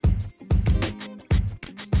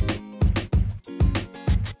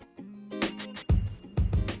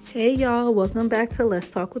Hey y'all, welcome back to Let's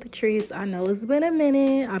Talk with the Trees. I know it's been a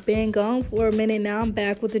minute. I've been gone for a minute. Now I'm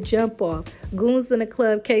back with the jump off. Goons in the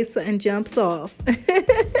club, K Sutton jumps off.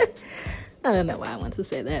 I don't know why I want to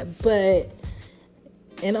say that, but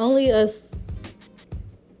and only us.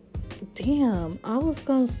 Damn, I was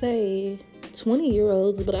gonna say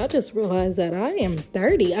 20-year-olds, but I just realized that I am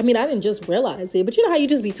 30. I mean, I didn't just realize it, but you know how you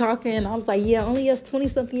just be talking. I was like, yeah, only us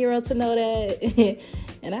 20-something-year-olds to know that.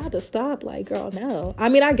 And I had to stop, like, girl, no. I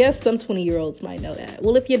mean, I guess some 20-year-olds might know that.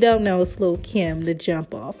 Well, if you don't know, it's Lil' Kim, The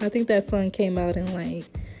Jump Off. I think that song came out in, like,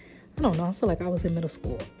 I don't know. I feel like I was in middle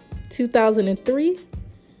school. 2003?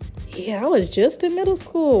 Yeah, I was just in middle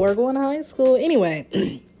school or going to high school.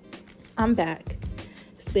 Anyway, I'm back.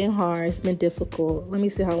 It's been hard. It's been difficult. Let me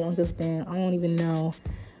see how long it's been. I don't even know.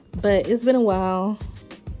 But it's been a while.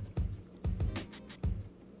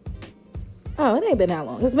 Oh, it ain't been that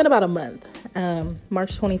long. It's been about a month.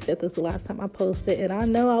 March 25th is the last time I posted. And I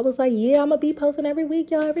know I was like, yeah, I'm going to be posting every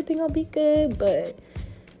week, y'all. Everything going to be good. But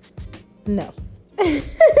no.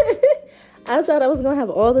 I thought I was going to have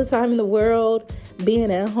all the time in the world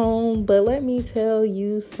being at home. But let me tell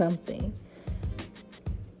you something.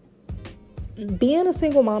 Being a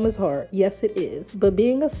single mom is hard. Yes, it is. But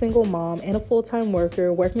being a single mom and a full-time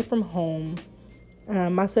worker, working from home,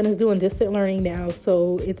 my son is doing distant learning now,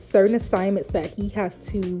 so it's certain assignments that he has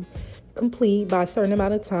to complete by a certain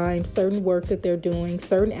amount of time, certain work that they're doing,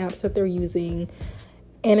 certain apps that they're using,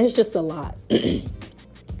 and it's just a lot.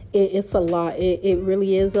 It's a lot. It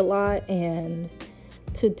really is a lot, and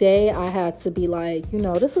today I had to be like,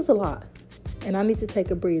 this is a lot, and I need to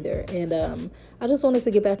take a breather, and I just wanted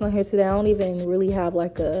to get back on here today. I don't even really have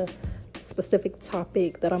like a specific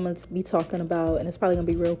topic that I'm going to be talking about, and it's probably going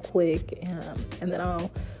to be real quick, and then I'm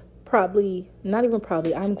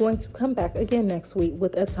going to come back again next week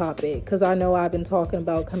with a topic, because I know I've been talking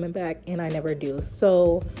about coming back and I never do.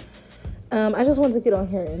 So I just wanted to get on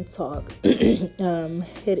here and talk.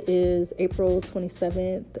 It is April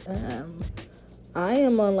 27th. I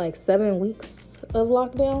am on like 7 weeks of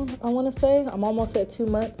lockdown. I want to say I'm almost at 2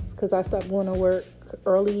 months, because I stopped going to work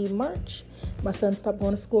early March. My son stopped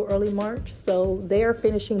going to school early March, so they are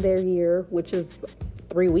finishing their year, which is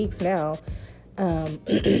 3 weeks now.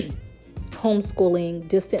 Homeschooling,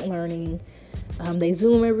 distant learning. They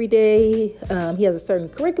Zoom every day. He has a certain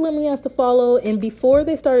curriculum he has to follow. And before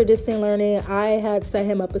they started distant learning, I had set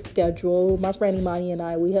him up a schedule. My friend Imani and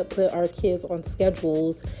I, we had put our kids on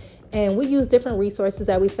schedules, and we used different resources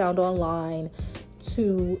that we found online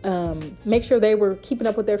to make sure they were keeping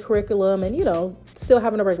up with their curriculum and, still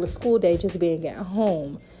having a regular school day, just being at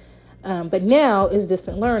home. But now it's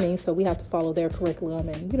distant learning, so we have to follow their curriculum,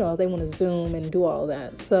 and, they want to Zoom and do all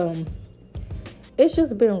that. So it's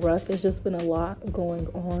just been rough. It's just been a lot going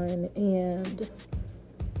on. And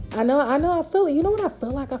I know I feel it. You know what I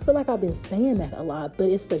feel like? I feel like I've been saying that a lot, but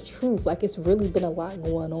it's the truth. Like, it's really been a lot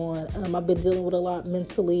going on. I've been dealing with a lot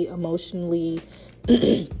mentally, emotionally,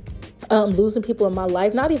 losing people in my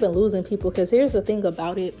life. Not even losing people, because here's the thing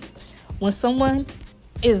about it. When someone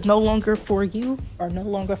is no longer for you or no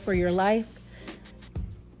longer for your life,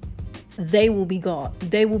 they will be gone.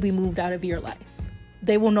 They will be moved out of your life.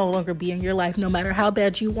 They will no longer be in your life, no matter how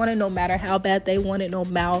bad you want it, no matter how bad they want it,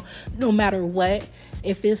 no matter what.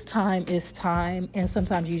 If it's time, it's time. And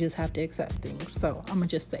sometimes you just have to accept things. So I'm going to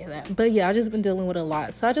just say that. But yeah, I've just been dealing with a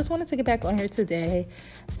lot. So I just wanted to get back on here today.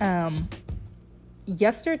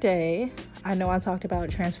 Yesterday, I know I talked about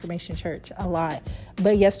Transformation Church a lot,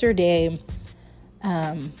 but yesterday,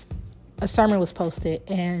 a sermon was posted,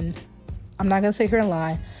 and I'm not going to sit here and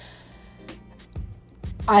lie.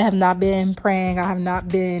 I have not been praying. I have not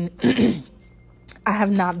been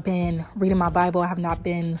reading my Bible. I have not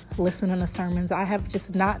been listening to sermons. I have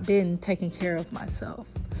just not been taking care of myself.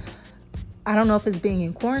 I don't know if it's being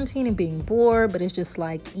in quarantine and being bored, but it's just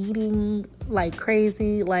like eating like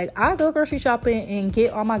crazy. Like, I go grocery shopping and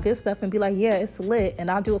get all my good stuff and be like, yeah, it's lit. And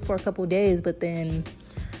I'll do it for a couple of days, but then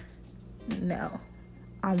no,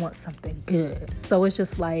 I want something good. So it's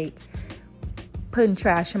just like putting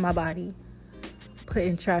trash in my body,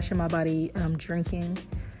 drinking,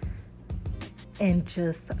 and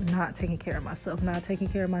just not taking care of myself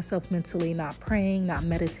mentally, not praying, not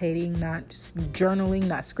meditating, not journaling,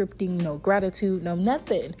 not scripting, no gratitude, no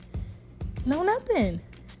nothing.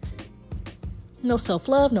 No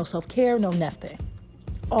self-love, no self-care, no nothing.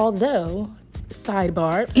 Although,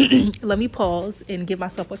 sidebar, let me pause and give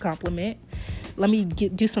myself a compliment. Let me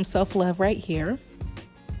do some self-love right here.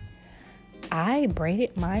 I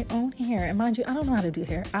braided my own hair. And mind you, I don't know how to do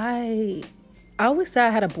hair. I always say I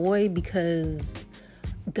had a boy because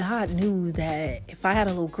God knew that if I had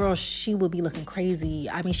a little girl, she would be looking crazy.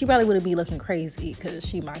 I mean, she probably wouldn't be looking crazy because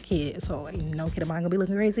she my kid, so ain't no kid of mine gonna be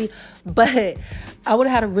looking crazy. But I would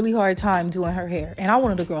have had a really hard time doing her hair, and I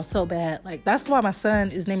wanted a girl so bad. Like, that's why my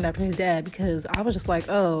son is named after his dad, because I was just like,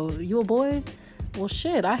 oh, you a boy? Well,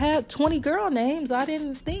 shit, I had 20 girl names. I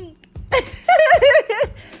didn't think.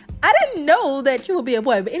 I didn't know that you would be a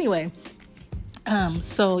boy. But anyway,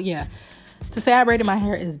 so yeah, to say I braided my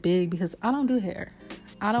hair is big because I don't do hair.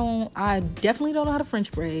 I definitely don't know how to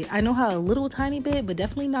French braid. I know how a little tiny bit, but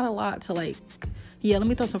definitely not a lot to like, yeah, let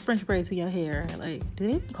me throw some French braids in your hair. Like, do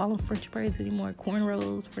they even call them French braids anymore?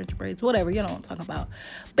 Cornrows, French braids, whatever, you know what I'm talking about.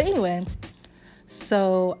 But anyway,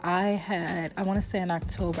 so I want to say in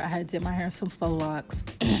October, I had did my hair in some faux locks.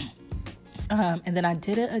 And then I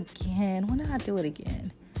did it again. When did I do it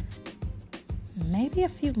again? Maybe a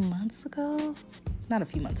few months ago. Not a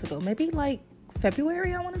few months ago. Maybe like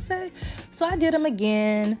February, I want to say. So I did them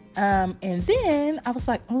again. And then I was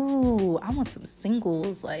like, ooh, I want some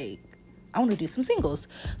singles. Like, I want to do some singles.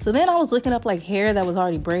 So then I was looking up like hair that was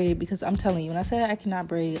already braided, because I'm telling you, when I say I cannot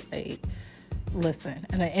braid, like, listen.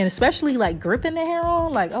 And especially like gripping the hair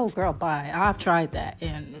on, like, oh girl, bye. I've tried that.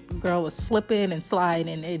 And girl was slipping and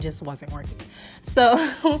sliding and it just wasn't working. So,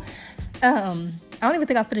 I don't even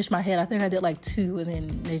think I finished my head. I think I did like 2 and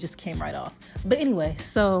then they just came right off. But anyway,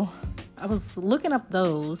 so I was looking up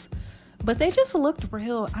those, but they just looked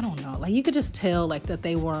real, I don't know, like you could just tell like that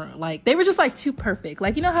they weren't like, they were just like too perfect.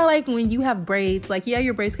 Like, you know how like when you have braids, like, yeah,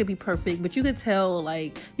 your braids could be perfect, but you could tell,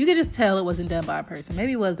 like, you could just tell it wasn't done by a person.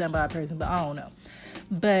 Maybe it was done by a person, but I don't know.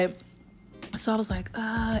 But so I was like,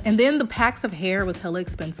 and then the packs of hair was hella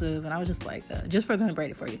expensive, and I was just like, just for them to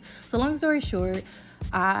braid it for you. So long story short,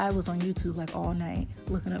 I was on YouTube like all night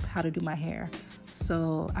looking up how to do my hair.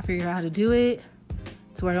 So I figured out how to do it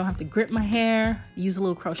to where I don't have to grip my hair, use a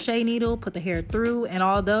little crochet needle, put the hair through. And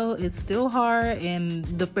although it's still hard, and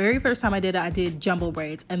the very first time I did it, I did jumbo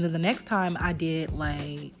braids. And then the next time I did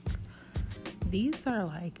like, these are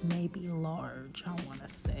like maybe large, I want to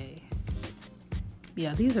say.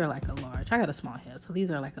 Yeah, these are like a large. I got a small head, so these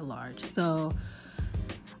are like a large. So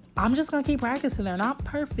I'm just going to keep practicing. They're not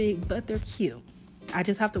perfect, but they're cute. I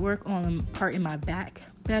just have to work on parting my back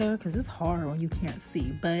better because it's hard when you can't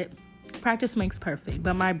see. But practice makes perfect.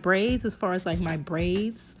 But my braids, as far as like my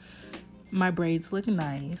braids look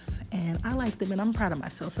nice and I like them and I'm proud of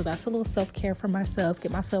myself. So that's a little self-care for myself.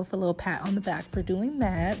 Get myself a little pat on the back for doing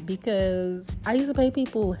that, because I used to pay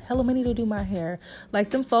people hella money to do my hair.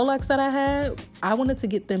 Like them faux locks that I had, I wanted to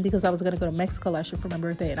get them because I was going to go to Mexico last year for my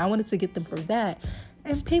birthday, and I wanted to get them for that.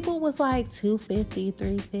 And people was like $250,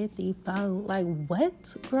 $350, $4. Like,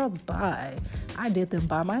 what? Girl, bye. I did them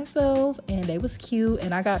by myself and they was cute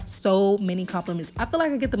and I got so many compliments. I feel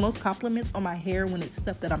like I get the most compliments on my hair when it's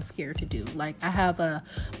stuff that I'm scared to do. Like, I have a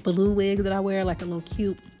blue wig that I wear, like a little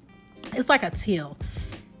cute, it's like a teal.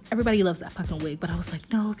 Everybody loves that fucking wig, but I was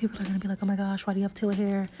like, no, people are gonna be like, oh my gosh, why do you have teal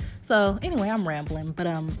hair? So anyway, I'm rambling, but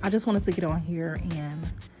I just wanted to get on here and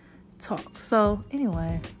talk. So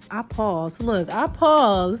anyway, I paused. Look, I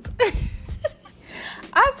paused.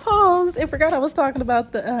 I paused and forgot I was talking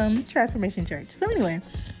about the Transformation Church. So anyway,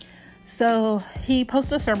 so he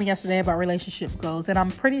posted a sermon yesterday about relationship goals, and I'm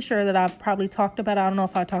pretty sure that I've probably talked about it. I don't know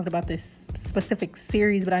if I talked about this specific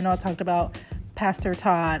series, but I know I talked about Pastor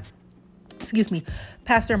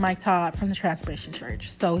Mike Todd from the Transformation Church.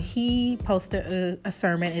 So he posted a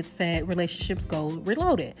sermon. It said relationships goals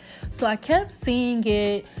reloaded. So I kept seeing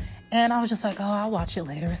it and I was just like, oh, I'll watch it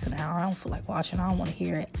later. It's an hour. I don't feel like watching. I don't want to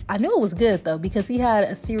hear it. I knew it was good though, because he had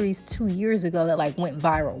a series 2 years ago that like went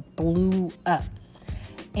viral, blew up.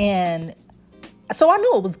 And so I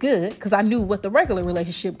knew it was good because I knew what the regular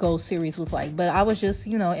relationship goals series was like. But I was just,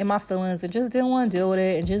 in my feelings and just didn't want to deal with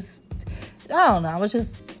it. And just, I don't know. I was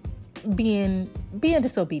just being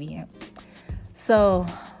disobedient. So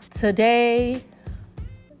today,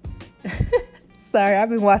 sorry, I've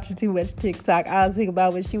been watching too much TikTok. I was thinking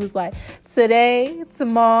about when she was like, today,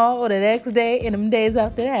 tomorrow, or the next day, and them days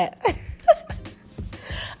after that.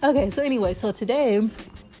 Okay, so anyway, so today,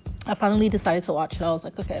 I finally decided to watch it. I was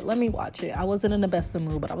like, okay, let me watch it. I wasn't in the best of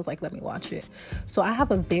mood, but I was like, let me watch it. So I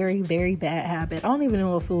have a very, very bad habit. I don't even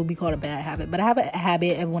know if it would be called a bad habit, but I have a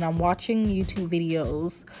habit of when I'm watching YouTube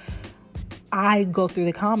videos, I go through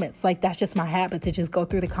the comments. Like, that's just my habit, to just go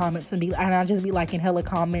through the comments and I'll just be liking hella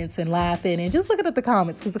comments and laughing and just looking at the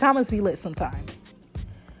comments, because the comments be lit sometimes.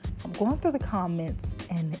 So I'm going through the comments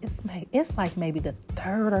and it's like maybe the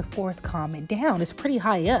 3rd or 4th comment down. It's pretty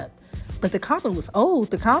high up, but the comment was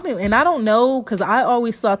old. And I don't know, because I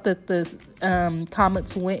always thought that the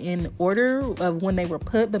comments went in order of when they were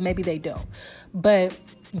put, but maybe they don't. But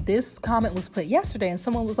this comment was put yesterday, and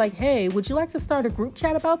someone was like, hey, would you like to start a group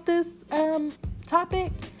chat about this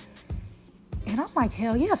topic? And I'm like,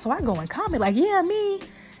 hell yeah. So I go and comment like, yeah, me.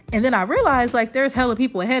 And then I realized like there's hella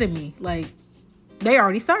people ahead of me. Like they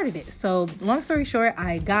already started it. So long story short,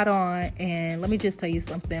 I got on, and let me just tell you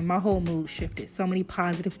something. My whole mood shifted. So many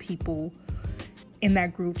positive people in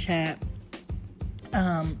that group chat.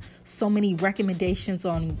 So many recommendations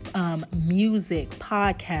on music,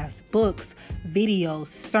 podcasts, books, videos,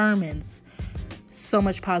 sermons. So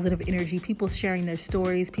much positive energy. People sharing their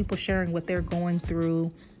stories. People sharing what they're going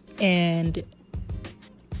through. And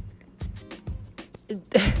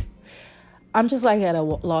I'm just like at a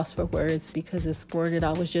loss for words, because this morning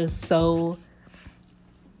I was just so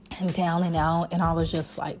down and out, and I was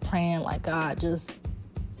just like praying like, God, just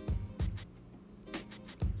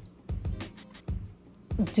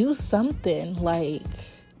do something. Like,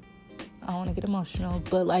 I don't want to get emotional,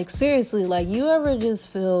 but like seriously, like you ever just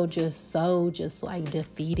feel just so just like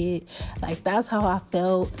defeated? Like that's how I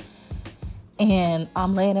felt. And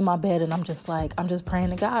I'm laying in my bed, and I'm just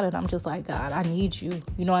praying to God, and I'm just like, God, I need you.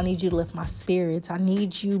 You know, I need you to lift my spirits. I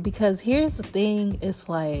need you, because here's the thing. It's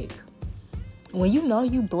like, when you know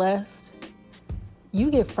you blessed,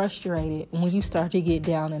 you get frustrated when you start to get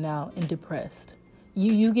down and out and depressed.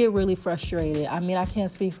 You get really frustrated. I mean, I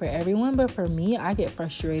can't speak for everyone, but for me, I get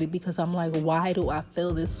frustrated because I'm like, why do I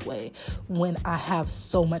feel this way when I have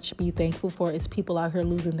so much to be thankful for? It's people out here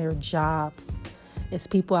losing their jobs. It's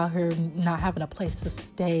people out here not having a place to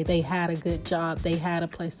stay. They had a good job. They had a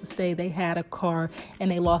place to stay. They had a car, and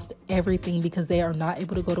they lost everything because they are not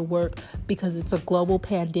able to go to work because it's a global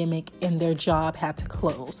pandemic and their job had to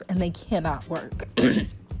close and they cannot work.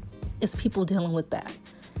 It's people dealing with that.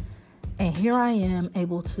 And here I am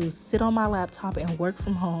able to sit on my laptop and work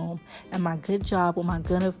from home and my good job with my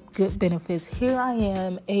good benefits. Here I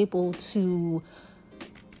am able to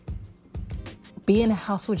be in a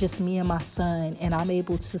house with just me and my son, and I'm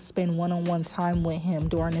able to spend one-on-one time with him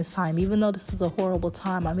during this time. Even though this is a horrible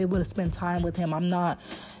time, I'm able to spend time with him. I'm not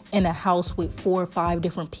in a house with 4 or 5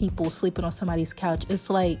 different people sleeping on somebody's couch. It's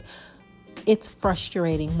like, it's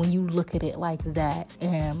frustrating when you look at it like that.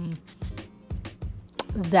 And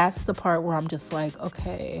that's the part where I'm just like,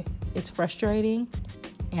 okay, it's frustrating.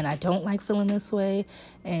 And I don't like feeling this way.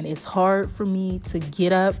 And it's hard for me to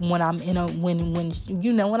get up when I'm when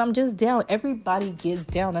when I'm just down. Everybody gets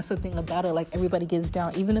down. That's the thing about it. Like, everybody gets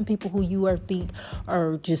down. Even the people who you think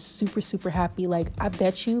are just super, super happy. Like, I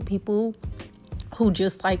bet you people who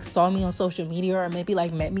just like saw me on social media, or maybe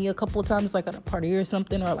like met me a couple times, like at a party or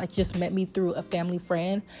something, or like just met me through a family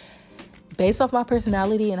friend, based off my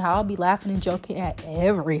personality and how I'll be laughing and joking at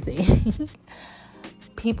everything,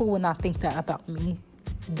 people would not think that about me.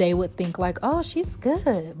 They would think like, oh, she's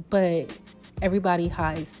good. But everybody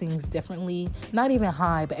hides things differently. Not even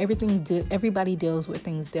hide, but everybody deals with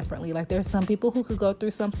things differently. Like, there's some people who could go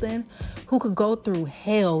through something, who could go through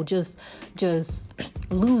hell, just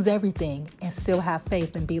lose everything and still have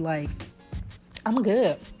faith and be like, I'm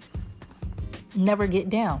good. Never get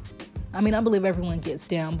down. I mean, I believe everyone gets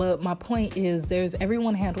down, but my point is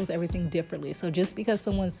everyone handles everything differently. So just because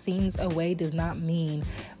someone seems away does not mean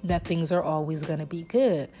that things are always going to be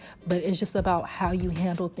good, but it's just about how you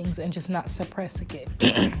handle things and just not suppressing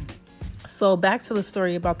it. So back to the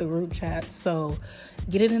story about the group chat. So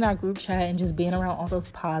getting in our group chat and just being around all those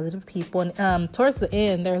positive people. And towards the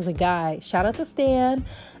end, there's a guy, shout out to Stan.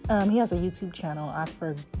 He has a YouTube channel. I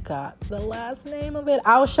forgot the last name of it.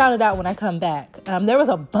 I'll shout it out when I come back. There was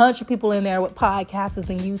a bunch of people in there with podcasts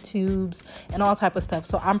and YouTubes and all type of stuff.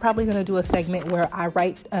 So I'm probably going to do a segment where I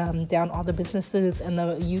write down all the businesses and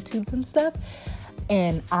the YouTubes and stuff.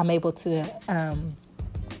 And I'm able to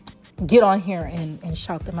get on here and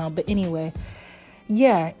shout them out. But anyway,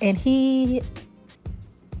 yeah. And he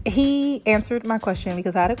answered my question,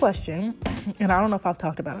 because I had a question, and I don't know if I've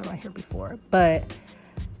talked about it on here before, but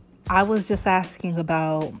I was just asking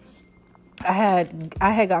about, I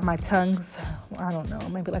had got my tongues, I don't know,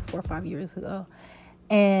 maybe like 4 or 5 years ago,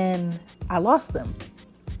 and I lost them.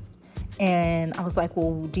 And I was like,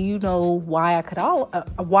 well, do you know why I could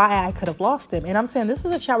have lost them? And I'm saying, this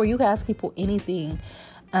is a chat where you can ask people anything.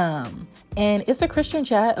 And it's a Christian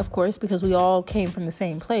chat, of course, because we all came from the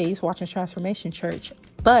same place, Watching Transformation Church,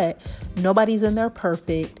 but nobody's in there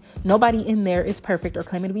perfect. Nobody in there is perfect or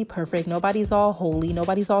claiming to be perfect. Nobody's all holy.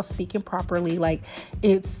 Nobody's all speaking properly. Like,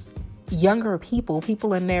 it's younger people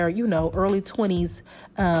in their, early 20s.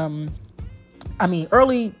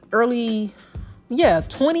 Early,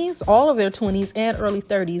 20s, all of their 20s and early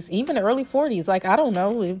 30s, even early 40s. Like, I don't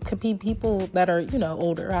know, it could be people that are,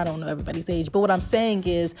 older. I don't know everybody's age. But what I'm saying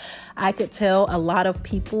is I could tell a lot of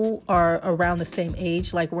people are around the same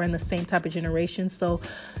age. Like, we're in the same type of generation. So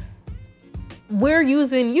we're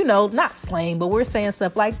using, not slang, but we're saying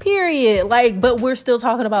stuff like period, but we're still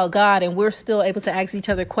talking about God, and we're still able to ask each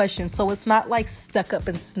other questions. So it's not like stuck up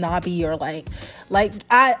and snobby, or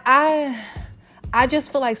I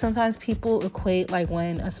just feel like sometimes people equate, like,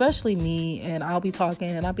 when, especially me, and I'll be talking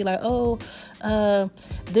and I'll be like, I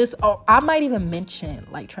might even mention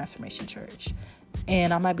like Transformation Church,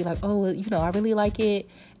 and I might be like, I really like it.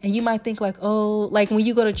 And you might think like, like when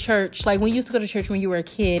you go to church, like when you used to go to church when you were a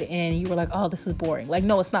kid and you were like, oh, this is boring. Like,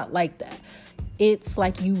 no, it's not like that. It's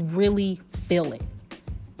like you really feel it.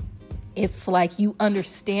 It's like you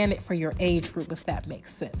understand it for your age group, if that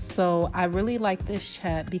makes sense. So I really like this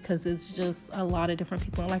chat because it's just a lot of different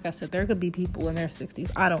people. And like I said, there could be people in their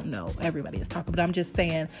 60s. I don't know. Everybody is talking, but I'm just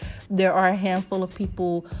saying there are a handful of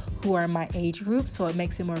people who are in my age group. So it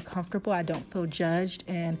makes it more comfortable. I don't feel judged.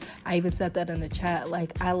 And I even said that in the chat.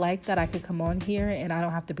 Like, I like that I could come on here and I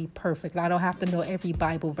don't have to be perfect. I don't have to know every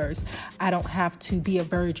Bible verse. I don't have to be a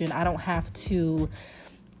virgin. I don't have to,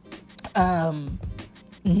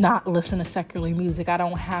 not listen to secular music. I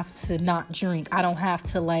don't have to not drink. I don't have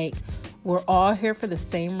to, we're all here for the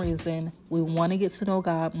same reason. We want to get to know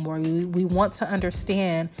God more. We want to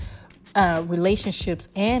understand relationships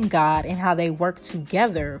and God and how they work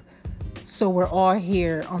together. So we're all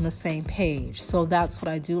here on the same page. So that's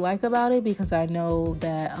what I do like about it, because I know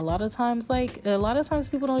that a lot of times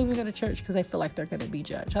people don't even go to church because they feel like they're going to be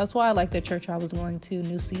judged. That's why I like the church I was going to,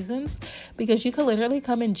 New Seasons, because you could literally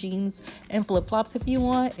come in jeans and flip-flops if you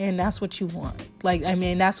want, and that's what you want.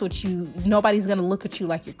 Nobody's going to look at you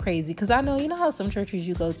like you're crazy. Because I know, how some churches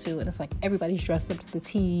you go to and it's like everybody's dressed up to the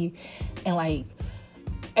T, and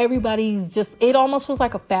everybody's just, it almost feels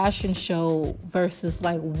like a fashion show versus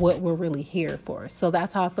what we're really here for. So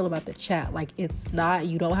that's how I feel about the chat. It's not,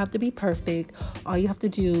 you don't have to be perfect. All you have to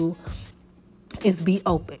do is be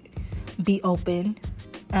open,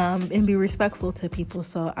 and be respectful to people.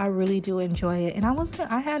 So I really do enjoy it. And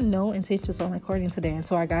I had no intentions on recording today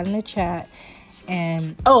until I got in the chat.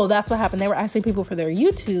 And that's what happened. They were asking people for their for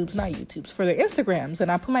their Instagrams.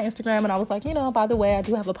 And I put my Instagram and I was like, by the way, I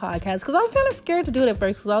do have a podcast, because I was kind of scared to do it at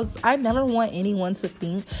first, because I never want anyone to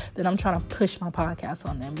think that I'm trying to push my podcast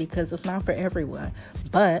on them, because it's not for everyone.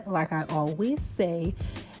 But like I always say,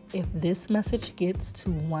 if this message gets to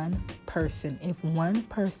one person, if one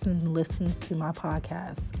person listens to my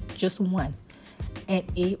podcast, just one, and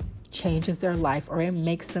it changes their life, or it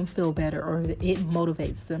makes them feel better, or it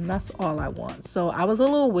motivates them, that's all I want. So I was a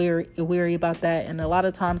little weary about that, and a lot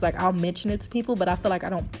of times I'll mention it to people, but I feel like I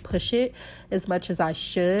don't push it as much as I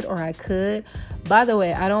should or I could. By the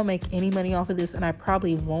way, I don't make any money off of this, and I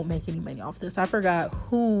probably won't make any money off this. I forgot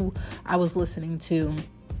who I was listening to,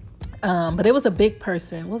 but it was a big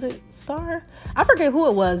person. Was it Star? I forget who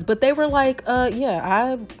it was, but they were like,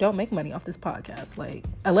 I don't make money off this podcast.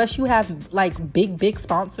 Unless you have big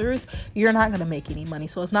sponsors, you're not going to make any money.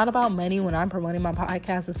 So it's not about money. When I'm promoting my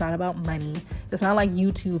podcast, it's not about money. It's not like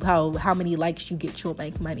YouTube, how many likes you get, you'll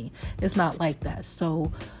make money. It's not like that.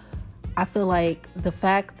 So I feel like the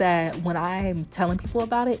fact that when I'm telling people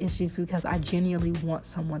about it, it's just because I genuinely want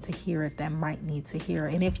someone to hear it that might need to hear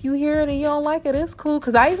it. And if you hear it and you don't like it, it's cool.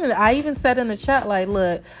 Because I even said in the chat,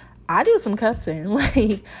 look, I do some cussing.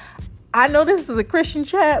 I know this is a Christian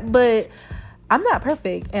chat, but I'm not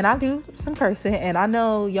perfect, and I do some cursing. And I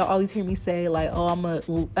know y'all always hear me say I'm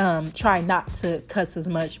gonna try not to cuss as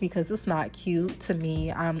much, because it's not cute to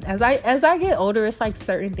me. As I get older, it's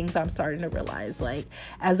certain things I'm starting to realize.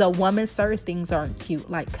 As a woman, certain things aren't cute.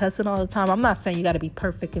 Cussing all the time. I'm not saying you got to be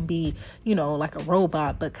perfect and be like a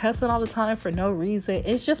robot, but cussing all the time for no reason,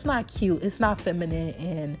 it's just not cute. It's not feminine,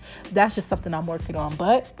 and that's just something I'm working on.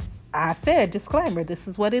 But I said, disclaimer, this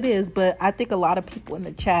is what it is. But I think a lot of people in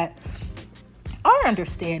the chat are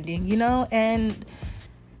understanding, and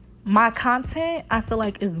my content, I feel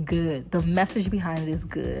like, is good. The message behind it is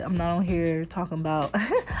good. I'm not on here talking about,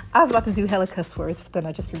 I was about to do hella cuss words, but then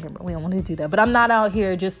I just remembered we don't want to do that. But I'm not out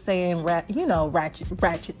here just saying,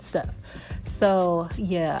 ratchet stuff. So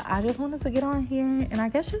yeah, I just wanted to get on here and I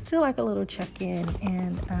guess just do a little check-in.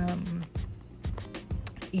 And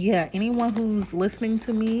anyone who's listening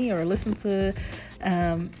to me or listening to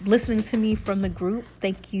me from the group,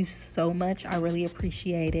 thank you so much. I really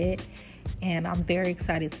appreciate it, and I'm very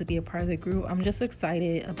excited to be a part of the group. I'm just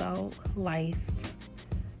excited about life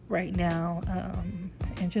right now,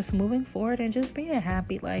 and just moving forward and just being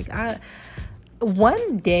happy.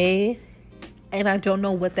 One day, and I don't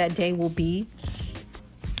know what that day will be,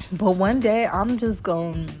 But one day I'm just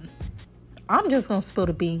gonna spill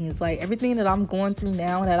the beans. Like, everything that I'm going through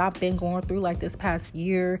now, that I've been going through like this past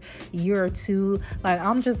year or two, like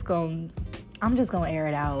I'm just gonna air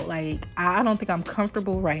it out. Like, I don't think I'm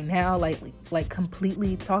comfortable right now, like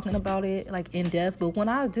completely talking about it like in depth. But when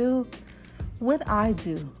I do, what I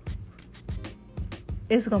do,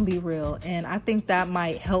 it's gonna be real, and I think that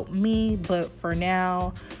might help me. But for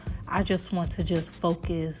now, I just want to just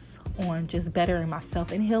focus on just bettering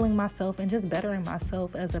myself and healing myself and just bettering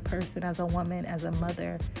myself as a person, as a woman, as a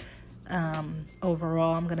mother.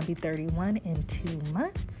 Overall, I'm gonna be 31 in 2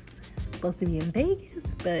 months. Supposed to be in Vegas,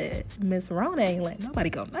 but Miss Rona ain't letting nobody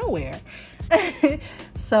go nowhere.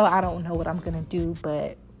 So I don't know what I'm gonna do,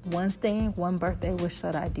 but one birthday wish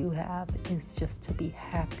that I do have is just to be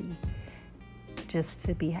happy. Just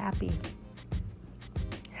to be happy.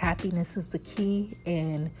 Happiness is the key,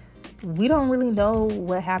 and we don't really know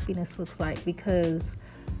what happiness looks like, because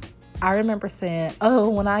I remember saying, oh,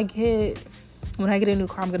 when I get a new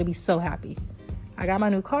car, I'm going to be so happy. I got my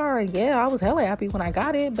new car, and yeah, I was hella happy when I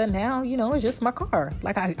got it, but now, it's just my car.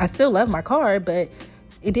 Like, I still love my car, but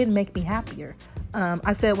it didn't make me happier.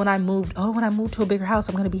 I said when I moved to a bigger house,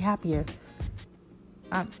 I'm going to be happier.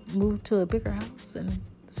 I moved to a bigger house, and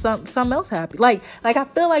something else happened. Like I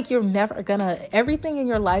feel like you're never gonna, everything in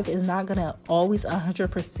your life is not gonna always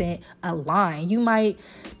 100% align. You might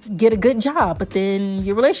get a good job, but then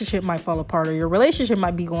your relationship might fall apart, or your relationship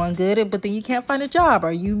might be going good, but then you can't find a job,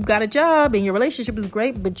 or you got a job and your relationship is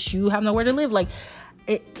great, but you have nowhere to live. Like,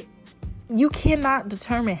 you cannot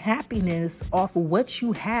determine happiness off of what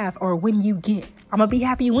you have or when you get. I'm gonna be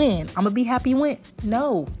happy when.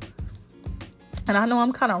 No. And I know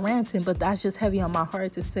I'm kind of ranting, but that's just heavy on my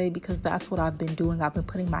heart to say, because that's what I've been doing. I've been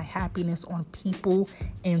putting my happiness on people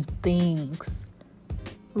and things.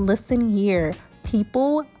 Listen here.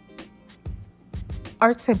 People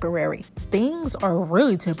are temporary. Things are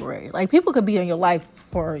really temporary. Like, people could be in your life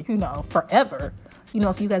for, forever.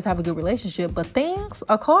 If you guys have a good relationship. But things,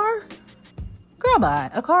 a car, girl, bye.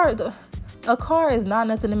 A car is not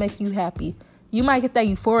nothing to make you happy. You might get that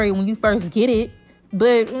euphoria when you first get it, but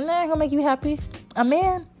it ain't gonna make you happy. A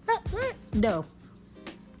man? No.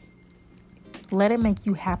 Let it make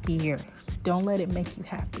you happier. Don't let it make you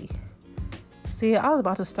happy. See, I was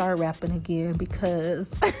about to start rapping again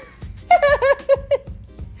because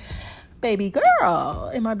baby girl,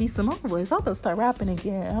 it might be some more voice. I'm about to start rapping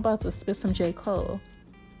again. I'm about to spit some J. Cole.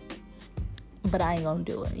 But I ain't gonna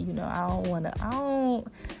do it.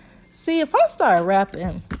 See, if I start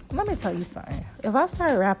rapping, let me tell you something. If I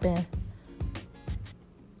start rapping,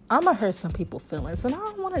 I'm going to hurt some people's feelings, and I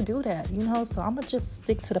don't want to do that, so I'm going to just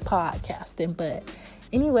stick to the podcasting. But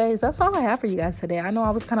anyways, that's all I have for you guys today. I know I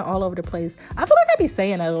was kind of all over the place. I feel like I be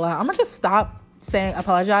saying that a lot. I'm going to just stop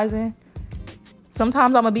apologizing.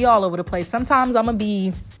 Sometimes I'm going to be all over the place. Sometimes I'm going to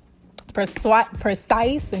be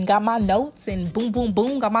precise and got my notes and boom, boom,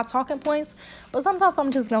 boom, got my talking points. But sometimes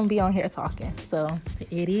I'm just going to be on here talking. So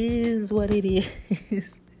it is what it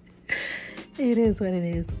is. It is what it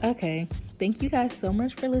is. Okay. Thank you guys so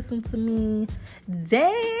much for listening to me.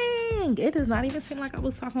 Dang! It does not even seem like I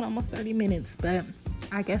was talking almost 30 minutes, but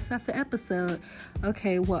I guess that's the episode.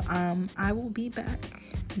 Okay, well, I will be back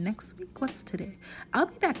next week. What's today? I'll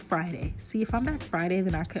be back Friday. See, if I'm back Friday,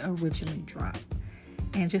 then I could originally drop.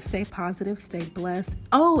 And just stay positive, stay blessed.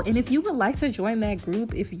 Oh, and if you would like to join that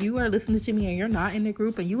group, if you are listening to me and you're not in the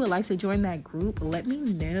group and you would like to join that group, let me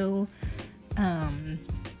know.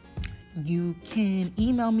 You can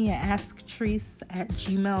email me at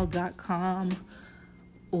asktrice@gmail.com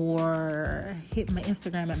or hit my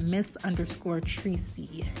Instagram at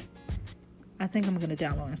miss_Tracy. I think I'm going to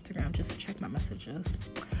download Instagram just to check my messages.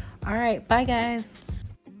 All right. Bye, guys.